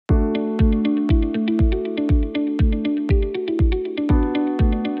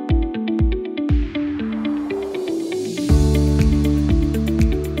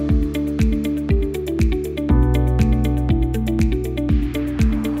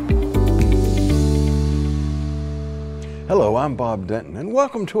I'm Bob Denton, and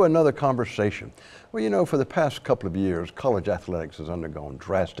welcome to another conversation. Well, you know, for the past couple of years, college athletics has undergone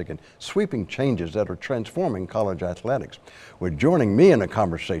drastic and sweeping changes that are transforming college athletics. Well, joining me in a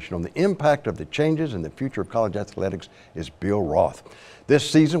conversation on the impact of the changes and the future of college athletics is Bill Roth. This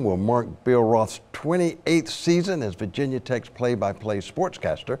season will mark Bill Roth's 28th season as Virginia Tech's play-by-play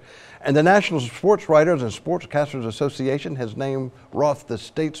sportscaster, and the National Sports Writers and Sportscasters Association has named Roth the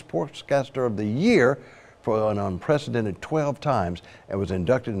State Sportscaster of the Year for an unprecedented 12 times and was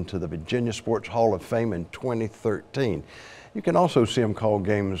inducted into the Virginia Sports Hall of Fame in 2013. You can also see him call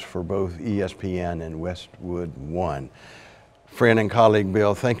games for both ESPN and Westwood One. Friend and colleague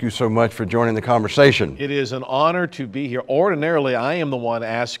Bill, thank you so much for joining the conversation. It is an honor to be here. Ordinarily, I am the one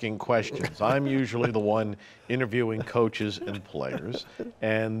asking questions. I'm usually the one interviewing coaches and players,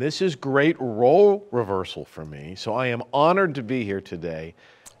 and this is great role reversal for me, so I am honored to be here today.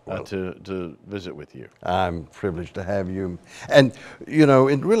 To visit with you. I'm privileged to have you. And, you know,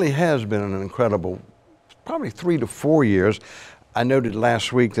 it really has been an incredible, probably 3 to 4 years. I noted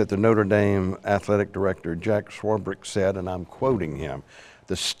last week that the Notre Dame athletic director, Jack Swarbrick, said, and I'm quoting him,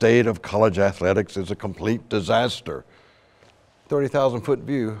 "The state of college athletics is a complete disaster." 30,000-foot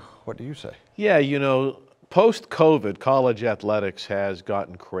view, what do you say? Yeah, you know, post-COVID, college athletics has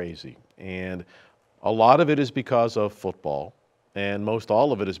gotten crazy. And a lot of it is because of football. And most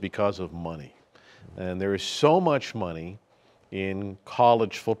all of it is because of money. And there is so much money in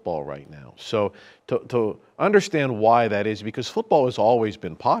college football right now. So to understand why that is, because football has always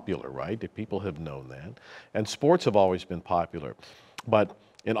been popular, right? People have known that. And sports have always been popular. But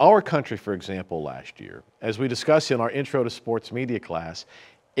in our country, for example, last year, as we discussed in our Intro to Sports Media class,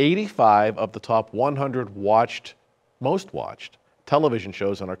 85 of the top 100 most watched television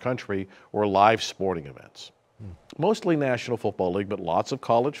shows in our country were live sporting events. Mostly National Football League, but lots of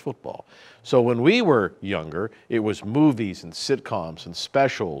college football. So when we were younger, it was movies and sitcoms and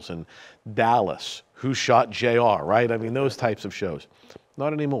specials and Dallas, Who Shot JR, right? I mean, those types of shows.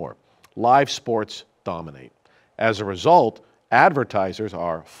 Not anymore. Live sports dominate. As a result, advertisers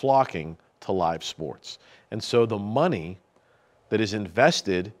are flocking to live sports. And so the money that is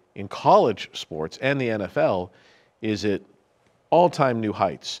invested in college sports and the NFL is at all-time new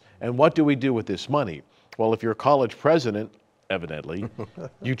heights. And what do we do with this money? Well, if you're a college president, evidently,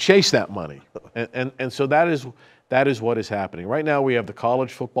 you chase that money. And so that is what is happening. Right now we have the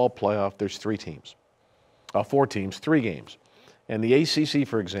college football playoff. There's 4 teams, 3 games. And the ACC,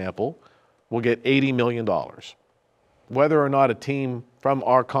 for example, will get $80 million. Whether or not a team from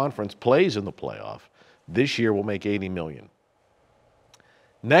our conference plays in the playoff, this year will make $80 million.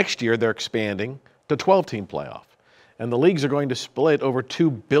 Next year they're expanding to 12-team playoff. And the leagues are going to split over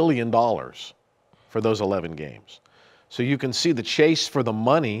 $2 billion for those 11 games. So you can see the chase for the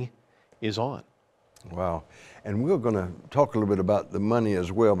money is on. Wow. And we're going to talk a little bit about the money as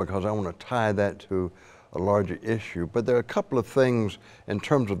well, because I want to tie that to a larger issue. But there are a couple of things in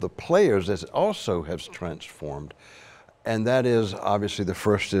terms of the players that also has transformed. And that is, obviously, the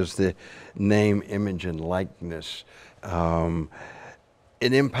first is the name, image, and likeness. It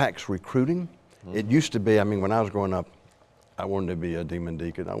impacts recruiting. It used to be, I mean, when I was growing up, I wanted to be a Demon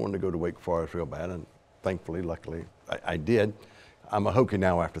Deacon. I wanted to go to Wake Forest real bad, and thankfully, luckily, I did. I'm a Hokie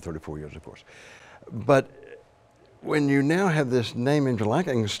now after 34 years, of course. But when you now have this name in like,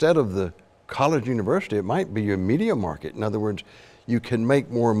 instead of the college university, it might be your media market. In other words, you can make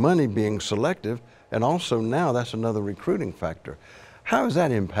more money being selective, and also now that's another recruiting factor. How has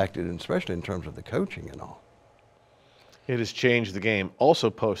that impacted, especially in terms of the coaching and all? It has changed the game, also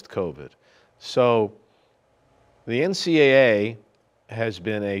post-COVID. So the NCAA has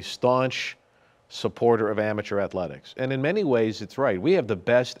been a staunch supporter of amateur athletics. And in many ways, it's right. We have the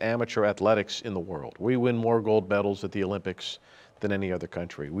best amateur athletics in the world. We win more gold medals at the Olympics than any other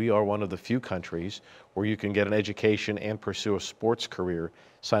country. We are one of the few countries where you can get an education and pursue a sports career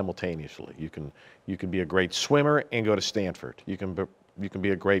simultaneously. You can be a great swimmer and go to Stanford. You can be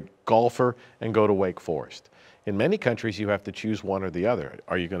a great golfer and go to Wake Forest. In many countries, you have to choose one or the other.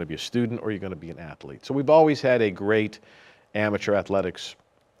 Are you going to be a student or are you going to be an athlete? So we've always had a great amateur athletics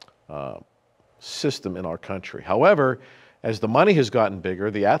system in our country. However, as the money has gotten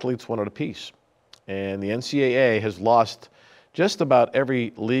bigger, the athletes wanted a piece. And the NCAA has lost just about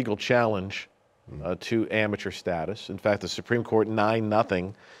every legal challenge to amateur status. In fact, the Supreme Court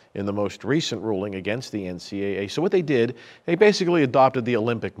 9-0 in the most recent ruling against the NCAA. So what they did, they basically adopted the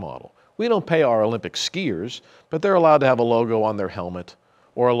Olympic model. We don't pay our Olympic skiers, but they're allowed to have a logo on their helmet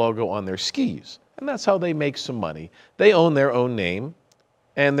or a logo on their skis. And that's how they make some money. They own their own name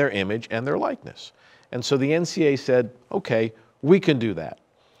and their image and their likeness. And so the NCAA said, okay, we can do that.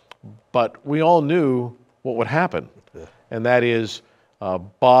 But we all knew what would happen. and that is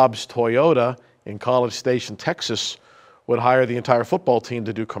Bob's Toyota in College Station, Texas, would hire the entire football team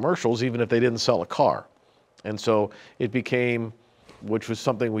to do commercials even if they didn't sell a car. And so it became, which was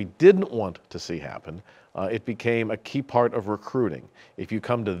something we didn't want to see happen, it became a key part of recruiting. If you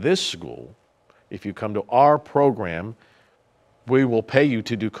come to this school, if you come to our program, we will pay you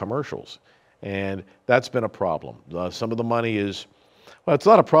to do commercials. And that's been a problem. Some of the money is, well, it's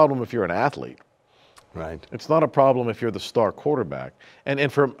not a problem if you're an athlete. Right. It's not a problem if you're the star quarterback.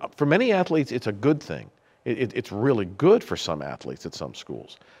 And for many athletes, it's a good thing. It's really good for some athletes at some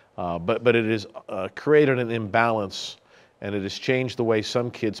schools. But it has created an imbalance, and it has changed the way some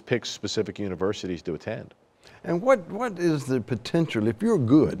kids pick specific universities to attend. And what is the potential, if you're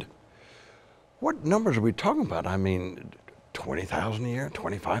good, what numbers are we talking about? I mean, 20,000 a year,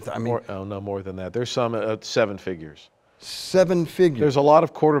 25,000? I mean, no, more than that. There's some at 7 figures. 7 figures. There's a lot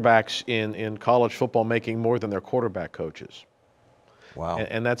of quarterbacks in college football making more than their quarterback coaches. Wow.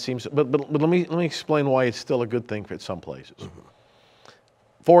 And that seems, but let me explain why it's still a good thing for some places. Mm-hmm.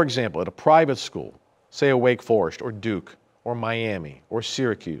 For example, at a private school, say a Wake Forest or Duke or Miami or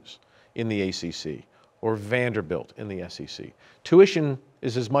Syracuse in the ACC or Vanderbilt in the SEC, tuition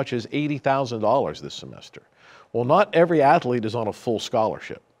is as much as $80,000 this semester. Well, not every athlete is on a full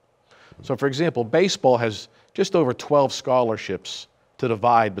scholarship. So, for example, baseball has just over 12 scholarships to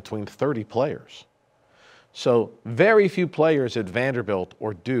divide between 30 players. So very few players at Vanderbilt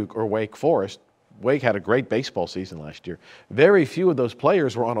or Duke or Wake Forest, Wake had a great baseball season last year, very few of those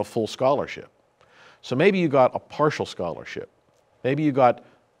players were on a full scholarship. So maybe you got a partial scholarship. Maybe you got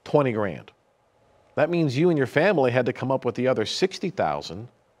 20 grand. That means you and your family had to come up with the other 60,000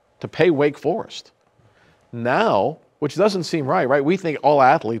 to pay Wake Forest. Now, which doesn't seem right? We think all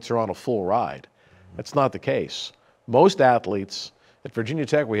athletes are on a full ride. That's not the case. Most athletes, at Virginia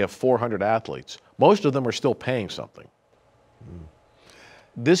Tech we have 400 athletes. Most of them are still paying something.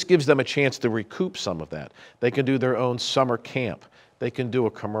 This gives them a chance to recoup some of that. They can do their own summer camp. They can do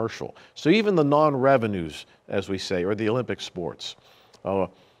a commercial. So even the non-revenues, as we say, or the Olympic sports,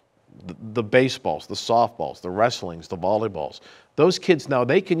 the baseballs, the softballs, the wrestlings, the volleyballs, those kids now,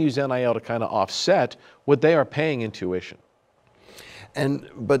 they can use NIL to kind of offset what they are paying in tuition.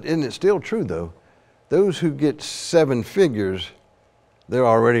 But isn't it still true, though? Those who get 7 figures, they're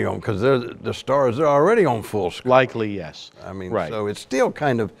already on, because they're the stars, they're already on full school. Likely, yes. I mean, right. So it's still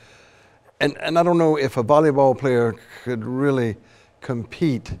kind of, and I don't know if a volleyball player could really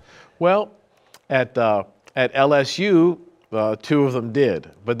compete. Well, at LSU, 2 of them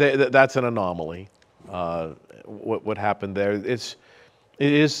did, but that's an anomaly. What happened there? It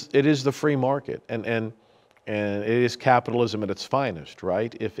is the free market, and it is capitalism at its finest,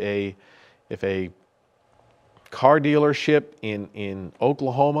 right? If a car dealership in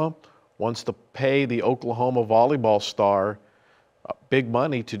Oklahoma wants to pay the Oklahoma volleyball star big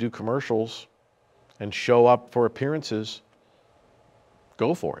money to do commercials and show up for appearances,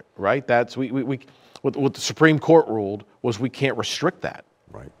 go for it, right? That's what the Supreme Court ruled was we can't restrict that.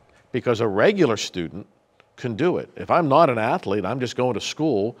 Right. Because a regular student can do it. If I'm not an athlete, I'm just going to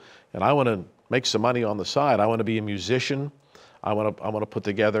school and I want to make some money on the side. I want to be a musician. I want to put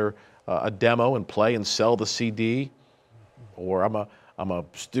together a demo and play and sell the CD. Or I'm a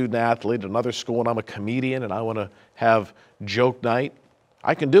student athlete at another school and I'm a comedian and I want to have joke night.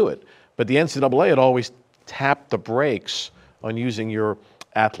 I can do it. But the NCAA had always tapped the brakes on using your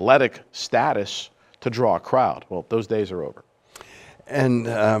athletic status to draw a crowd. Well, those days are over. And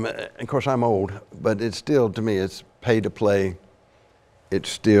of course, I'm old, but it's still, to me, it's pay to play. It's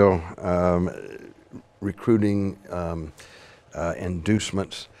still recruiting,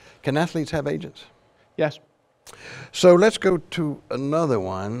 inducements. Can athletes have agents? Yes. So let's go to another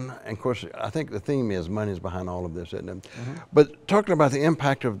one. And of course, I think the theme is money is behind all of this, isn't it? Mm-hmm. But talking about the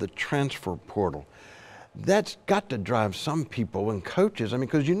impact of the transfer portal, that's got to drive some people and coaches. I mean,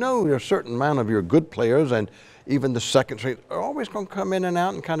 because there's a certain amount of your good players and even the second string are always going to come in and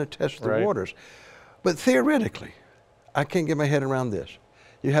out and kind of test the waters. But theoretically, I can't get my head around this.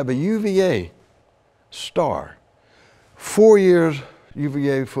 You have a UVA star, 4 years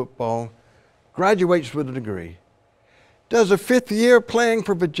UVA football, graduates with a degree, does a 5th year playing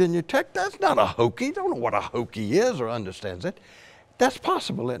for Virginia Tech. That's not a Hokie. Don't know what a Hokie is or understands it. That's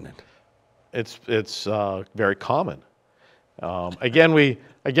possible, isn't it? It's very common. Again, we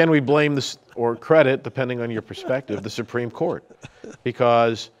blame this, or credit, depending on your perspective, the Supreme Court,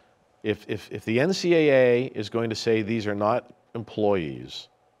 because if the NCAA is going to say these are not employees,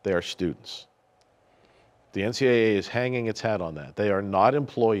 they are students. The NCAA is hanging its hat on that. They are not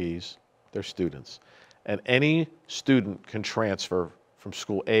employees, they're students, and any student can transfer from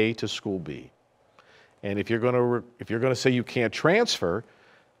school A to school B. And if you're going to say you can't transfer,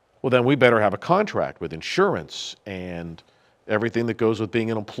 well, then we better have a contract with insurance and everything that goes with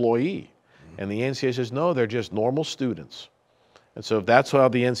being an employee. And the NCAA says, no, they're just normal students. And so if that's how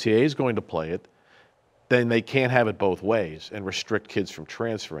the NCAA is going to play it, then they can't have it both ways and restrict kids from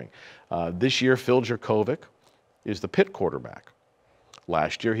transferring. This year, Phil Jurkovec is the Pitt quarterback.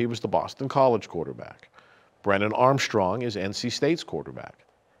 Last year, he was the Boston College quarterback. Brennan Armstrong is NC State's quarterback.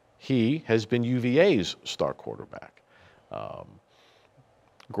 He has been UVA's star quarterback.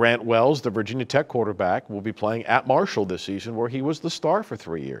 Grant Wells, the Virginia Tech quarterback, will be playing at Marshall this season, where he was the star for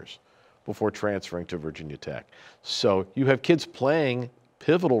 3 years before transferring to Virginia Tech. So you have kids playing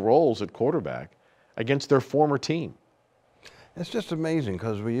pivotal roles at quarterback against their former team. It's just amazing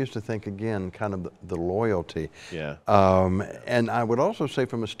because we used to think, again, kind of the loyalty. Yeah. And I would also say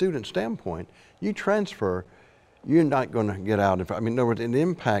from a student standpoint, you transfer, you're not going to get out. I mean, in other words, it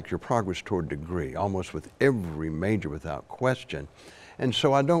impacts your progress toward degree almost with every major without question. And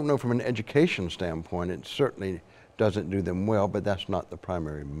so I don't know from an education standpoint, it certainly doesn't do them well, but that's not the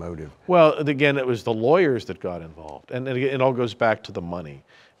primary motive. Well, again, it was the lawyers that got involved. And it all goes back to the money,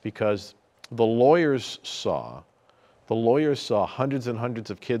 because the lawyers saw hundreds and hundreds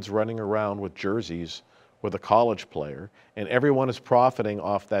of kids running around with jerseys with a college player, and everyone is profiting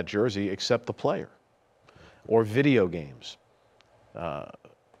off that jersey except the player. Or video games.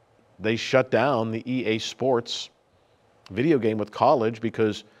 They shut down the EA Sports video game with college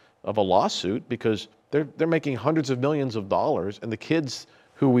because of a lawsuit, because they're making hundreds of millions of dollars, and the kids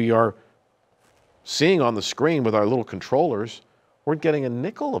who we are seeing on the screen with our little controllers weren't getting a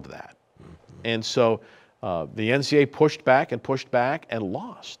nickel of that. And so the NCAA pushed back and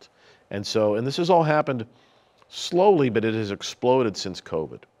lost. And this has all happened slowly, but it has exploded since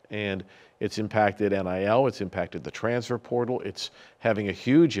COVID. And it's impacted NIL, it's impacted the transfer portal, it's having a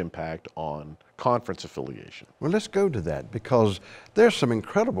huge impact on conference affiliation. Well, let's go to that, because there's some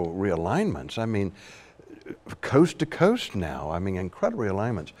incredible realignments. I mean, coast to coast now, I mean, incredible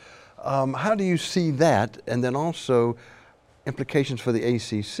realignments. How do you see that, and then also implications for the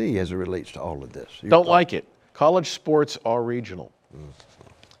ACC as it relates to all of this? Don't like it. College sports are regional.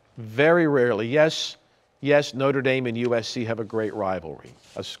 Very rarely. Yes, Notre Dame and USC have a great rivalry,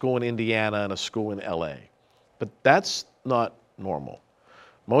 a school in Indiana and a school in LA. But that's not normal.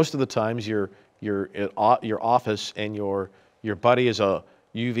 Most of the times you're at your office and your buddy is a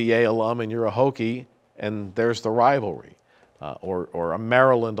UVA alum and you're a Hokie, and there's the rivalry. Or a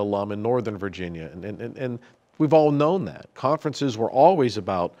Maryland alum in Northern Virginia. And we've all known that. Conferences were always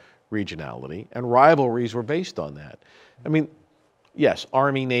about regionality, and rivalries were based on that. I mean, yes,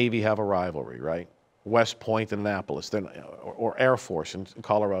 Army-Navy have a rivalry, right? West Point and Annapolis, or Air Force in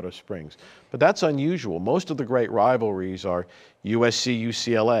Colorado Springs. But that's unusual. Most of the great rivalries are USC,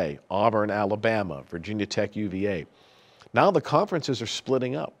 UCLA, Auburn, Alabama, Virginia Tech, UVA. Now the conferences are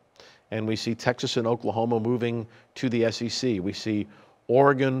splitting up, and we see Texas and Oklahoma moving to the SEC. We see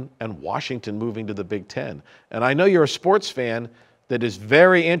Oregon and Washington moving to the Big Ten. And I know you're a sports fan that is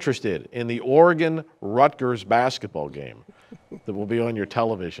very interested in the Oregon-Rutgers basketball game that will be on your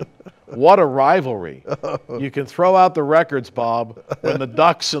television. What a rivalry. You can throw out the records, Bob, when the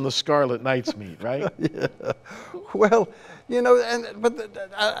Ducks and the Scarlet Knights meet, right? Yeah. Well, you know,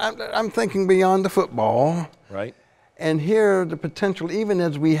 I'm thinking beyond the football. Right. And here the potential, even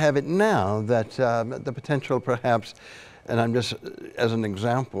as we have it now, that the potential perhaps, and I'm just, as an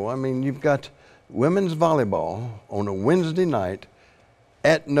example, I mean, you've got women's volleyball on a Wednesday night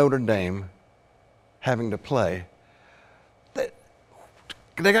at Notre Dame having to play.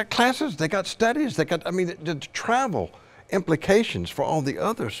 They got classes, they got studies, they got, I mean, the travel implications for all the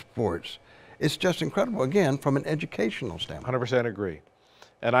other sports. It's just incredible, again, from an educational standpoint. 100% agree.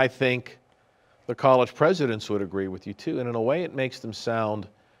 And I think the college presidents would agree with you too. And in a way, it makes them sound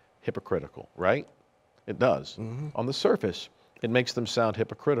hypocritical, right? It does. Mm-hmm. On the surface, it makes them sound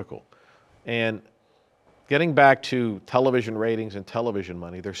hypocritical. And getting back to television ratings and television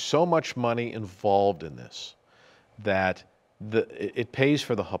money, there's so much money involved in this that it pays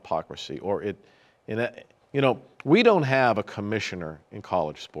for the hypocrisy. Or we don't have a commissioner in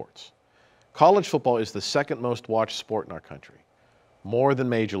college sports. College football is the second most watched sport in our country, more than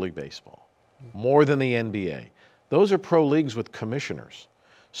Major League Baseball, more than the NBA. Those are pro leagues with commissioners.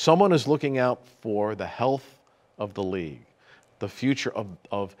 Someone is looking out for the health of the league, the future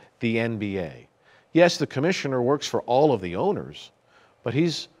of the NBA. Yes, the commissioner works for all of the owners, but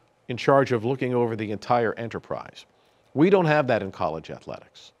he's in charge of looking over the entire enterprise. We don't have that in college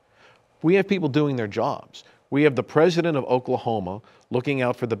athletics. We have people doing their jobs. We have the president of Oklahoma looking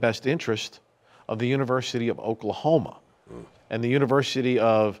out for the best interest of the University of Oklahoma and the University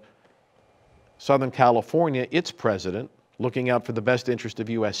of Southern California, its president, looking out for the best interest of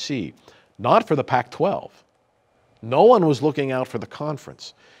USC, not for the Pac-12. No one was looking out for the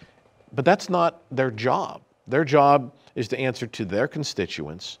conference. But that's not their job. Their job is to answer to their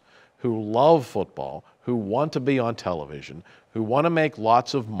constituents who love football, who want to be on television, who want to make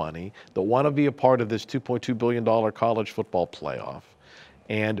lots of money, that want to be a part of this $2.2 billion college football playoff.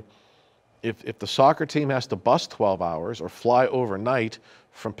 And if the soccer team has to bus 12 hours or fly overnight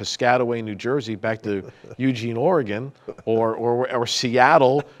from Piscataway, New Jersey back to Eugene, Oregon, or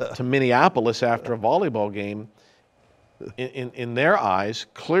Seattle to Minneapolis after a volleyball game, in their eyes,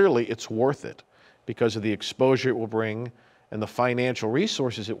 clearly it's worth it because of the exposure it will bring and the financial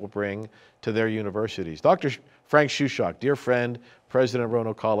resources it will bring to their universities. Dr. Frank Shushock, dear friend, president of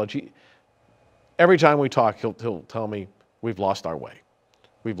Roanoke College, every time we talk, he'll tell me, we've lost our way.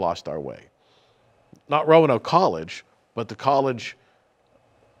 We've lost our way. Not Roanoke College, but the college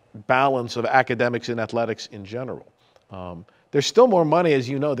balance of academics and athletics in general. There's still more money, as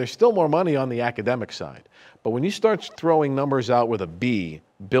you know, there's still more money on the academic side. But when you start throwing numbers out with a B,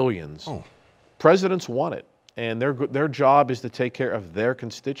 billions, presidents want it. And their job is to take care of their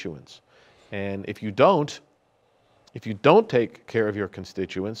constituents. And if you don't take care of your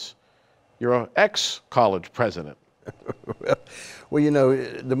constituents, you're an ex-college president. Well, you know,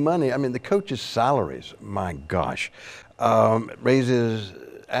 the money, I mean, the coaches' salaries, my gosh, raises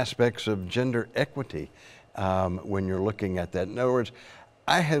aspects of gender equity when you're looking at that. In other words,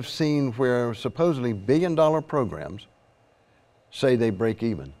 I have seen where supposedly billion-dollar programs say they break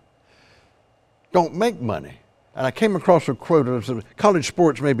even, don't make money. And I came across a quote of some, college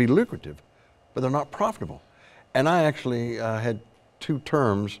sports may be lucrative, but they're not profitable. And I actually had 2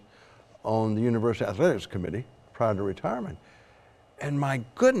 terms on the University Athletics Committee prior to retirement. And my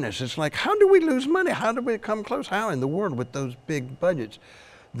goodness, it's like, how do we lose money? How do we come close? How in the world with those big budgets?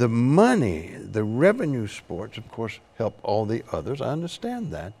 The money, the revenue sports, of course, help all the others. I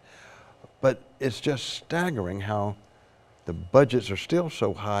understand that. But it's just staggering how the budgets are still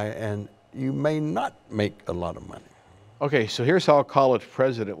so high and you may not make a lot of money. Okay, so here's how a college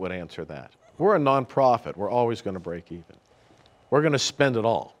president would answer that. We're a nonprofit. We're always going to break even. We're going to spend it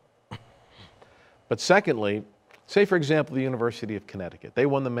all. But secondly, say, for example, the University of Connecticut. They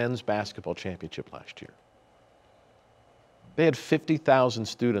won the men's basketball championship last year. They had 50,000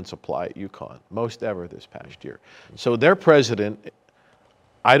 students apply at UConn, most ever this past year. So their president,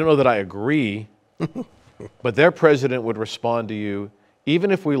 I don't know that I agree, but their president would respond to you,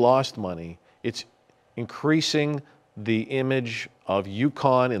 even if we lost money, it's increasing the image of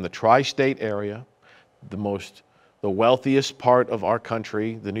UConn in the tri-state area, the wealthiest part of our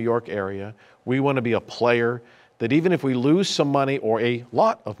country, the New York area. We want to be a player that even if we lose some money or a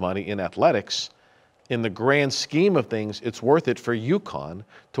lot of money in athletics, in the grand scheme of things, it's worth it for UConn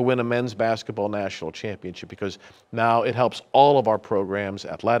to win a men's basketball national championship because now it helps all of our programs,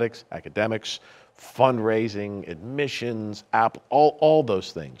 athletics, academics, fundraising, admissions, all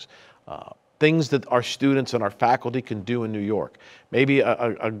those things. Things that our students and our faculty can do in New York. Maybe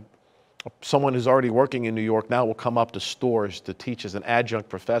someone who's already working in New York now will come up to Storrs to teach as an adjunct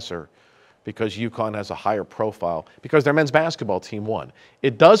professor because UConn has a higher profile, because their men's basketball team won.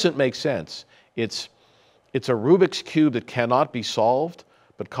 It doesn't make sense. It's a Rubik's Cube that cannot be solved,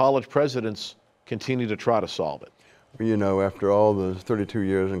 but college presidents continue to try to solve it. You know, after all the 32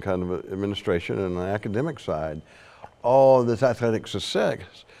 years in kind of administration and on the academic side, all this athletic success,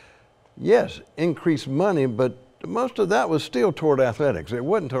 yes, increased money, but most of that was still toward athletics. It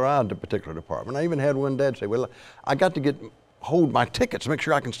wasn't toward the particular department. I even had one dad say, well, I got to hold my tickets, make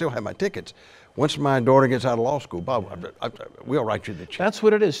sure I can still have my tickets. Once my daughter gets out of law school, Bob, we'll write you the check. That's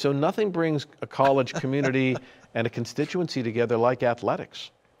what it is. So nothing brings a college community and a constituency together like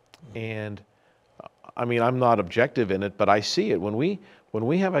athletics. And I mean, I'm not objective in it, but I see it. When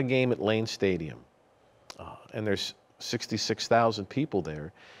we have a game at Lane Stadium, and there's 66,000 people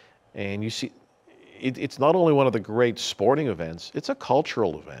there, and you see, it's not only one of the great sporting events, it's a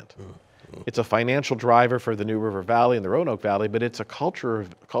cultural event. It's a financial driver for the New River Valley and the Roanoke Valley, but it's a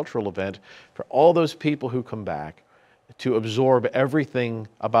cultural event for all those people who come back to absorb everything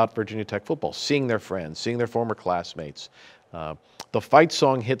about Virginia Tech football, seeing their friends, seeing their former classmates. The fight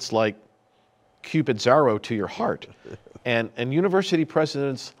song hits like Cupid's arrow to your heart. And university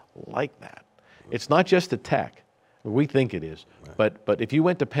presidents like that. It's not just at Tech. We think it is. But if you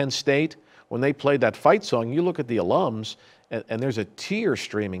went to Penn State, when they played that fight song, you look at the alums, and there's a tear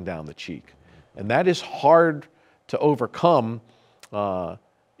streaming down the cheek. And that is hard to overcome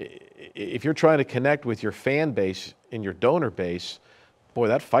if you're trying to connect with your fan base and your donor base. Boy,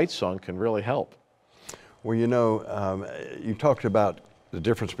 that fight song can really help. Well, you know, you talked about the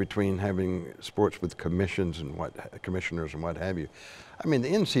difference between having sports with commissioners and what have you. I mean,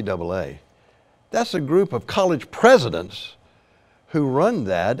 the NCAA, that's a group of college presidents who run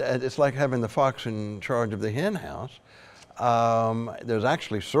that. It's like having the fox in charge of the hen house. There's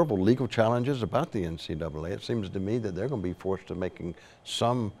actually several legal challenges about the NCAA. It seems to me that they're going to be forced to making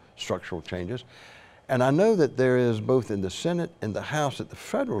some structural changes. And I know that there is, both in the Senate and the House at the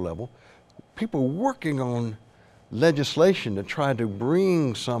federal level, people working on legislation to try to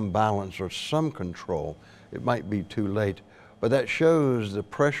bring some balance or some control. It might be too late, but that shows the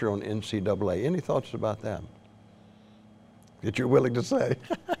pressure on NCAA. Any thoughts about that that you're willing to say?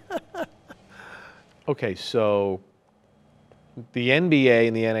 Okay, so the NBA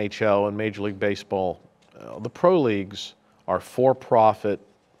and the NHL and Major League Baseball, the pro leagues are for-profit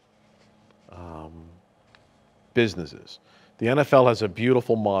businesses. The NFL has a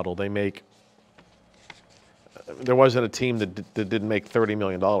beautiful model. They make, there wasn't a team that didn't make $30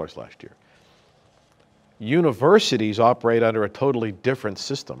 million last year. Universities operate under a totally different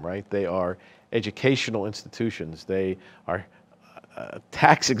system, right? They are educational institutions. They are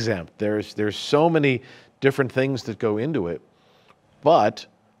tax exempt. There's so many different things that go into it, but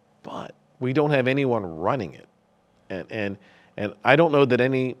we don't have anyone running it. And I don't know that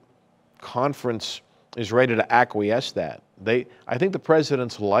any conference is ready to acquiesce that. I think the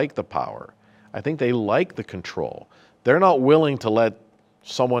presidents like the power. I think they like the control. They're not willing to let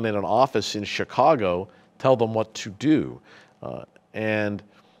someone in an office in Chicago tell them what to do. And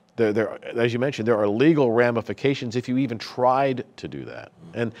as you mentioned, there are legal ramifications if you even tried to do that.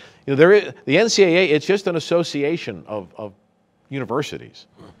 And you know, the NCAA, it's just an association of universities.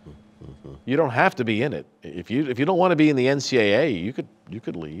 You don't have to be in it. If you don't want to be in the NCAA, you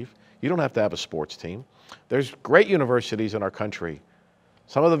could leave. You don't have to have a sports team. There's great universities in our country,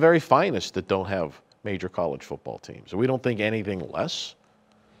 some of the very finest, that don't have major college football teams. And we don't think anything less,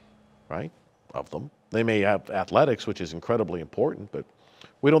 right, of them. They may have athletics, which is incredibly important, but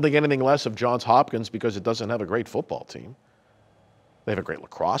we don't think anything less of Johns Hopkins because it doesn't have a great football team. They have a great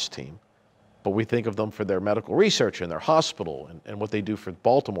lacrosse team, but we think of them for their medical research and their hospital and what they do for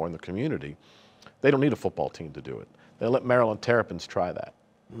Baltimore and the community. They don't need a football team to do it. They let Maryland Terrapins try that.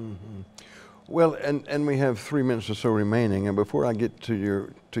 Mm-hmm. Well, and we have 3 minutes or so remaining, and before I get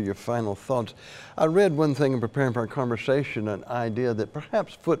to your final thoughts, I read one thing in preparing for our conversation, an idea that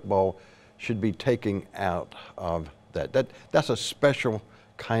perhaps football should be taken out of that's a special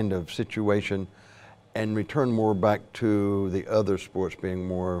kind of situation, and return more back to the other sports being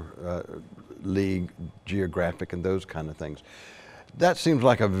more league, geographic, and those kind of things. That seems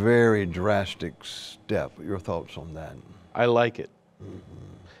like a very drastic step. Your thoughts on that? I like it. Mm-hmm.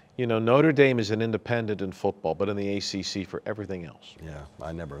 You know, Notre Dame is an independent in football, but in the ACC for everything else. Yeah,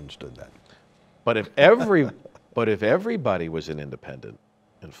 I never understood that. But if everybody was an independent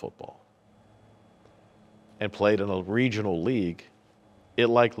in football and played in a regional league, it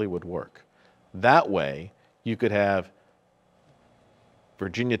likely would work. That way, you could have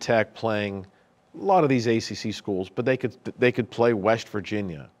Virginia Tech playing a lot of these ACC schools, but they could play West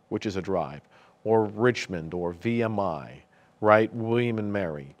Virginia, which is a drive, or Richmond, or VMI, right? William and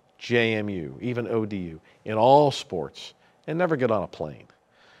Mary, JMU, even ODU, in all sports, and never get on a plane.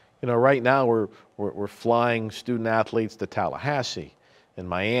 You know, right now we're flying student athletes to Tallahassee and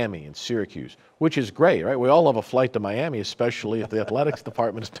Miami and Syracuse, which is great, right? We all love a flight to Miami, especially if the athletics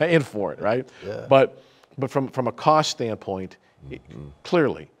department is paying for it, right? Yeah. But from a cost standpoint,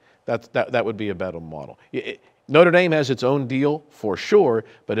 clearly that would be a better model. Notre Dame has its own deal for sure,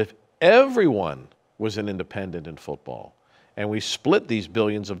 but if everyone was an independent in football, and we split these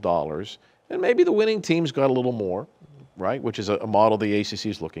billions of dollars, and maybe the winning teams got a little more, right, which is a model the ACC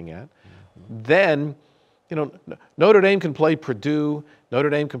is looking at, then, you know, Notre Dame can play Purdue, Notre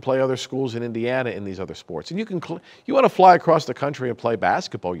Dame can play other schools in Indiana in these other sports. And you want to fly across the country and play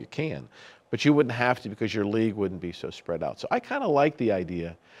basketball, you can, but you wouldn't have to because your league wouldn't be so spread out. So I kind of like the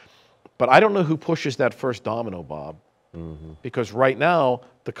idea, but I don't know who pushes that first domino, Bob, because right now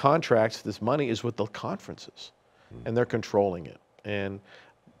the contracts, this money is with the conferences. And they're controlling it. And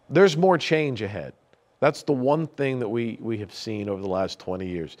there's more change ahead. That's the one thing that we have seen over the last 20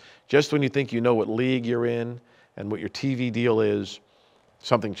 years. Just when you think you know what league you're in and what your TV deal is,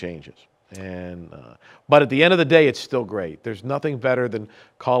 something changes. And but at the end of the day, it's still great. There's nothing better than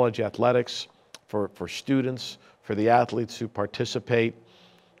college athletics for students, for the athletes who participate.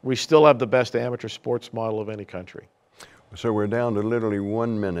 We still have the best amateur sports model of any country. So we're down to literally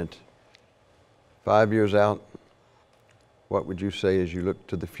 1 minute. 5 years out, what would you say as you look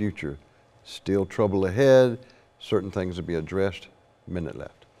to the future? Still trouble ahead, certain things to be addressed, minute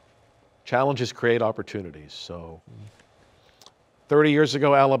left. Challenges create opportunities. So 30 years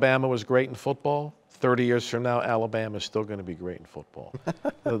ago, Alabama was great in football. 30 years from now, Alabama is still going to be great in football.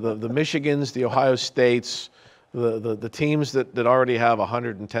 the Michigans, the Ohio States, the teams that already have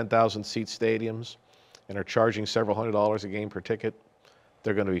 110,000 seat stadiums and are charging several $100s a game per ticket,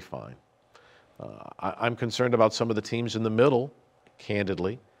 they're going to be fine. I'm concerned about some of the teams in the middle,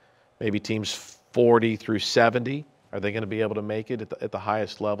 candidly. Maybe teams 40 through 70. Are they going to be able to make it at the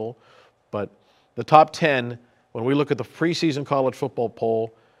highest level? But the top 10, when we look at the preseason college football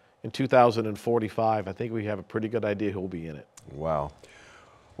poll in 2045, I think we have a pretty good idea who will be in it. Wow.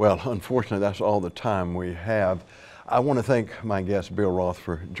 Well, unfortunately, that's all the time we have. I want to thank my guest, Bill Roth,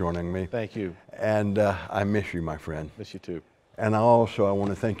 for joining me. Thank you. And I miss you, my friend. Miss you too. And I want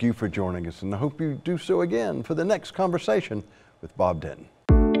to thank you for joining us, and I hope you do so again for the next conversation with Bob Denton.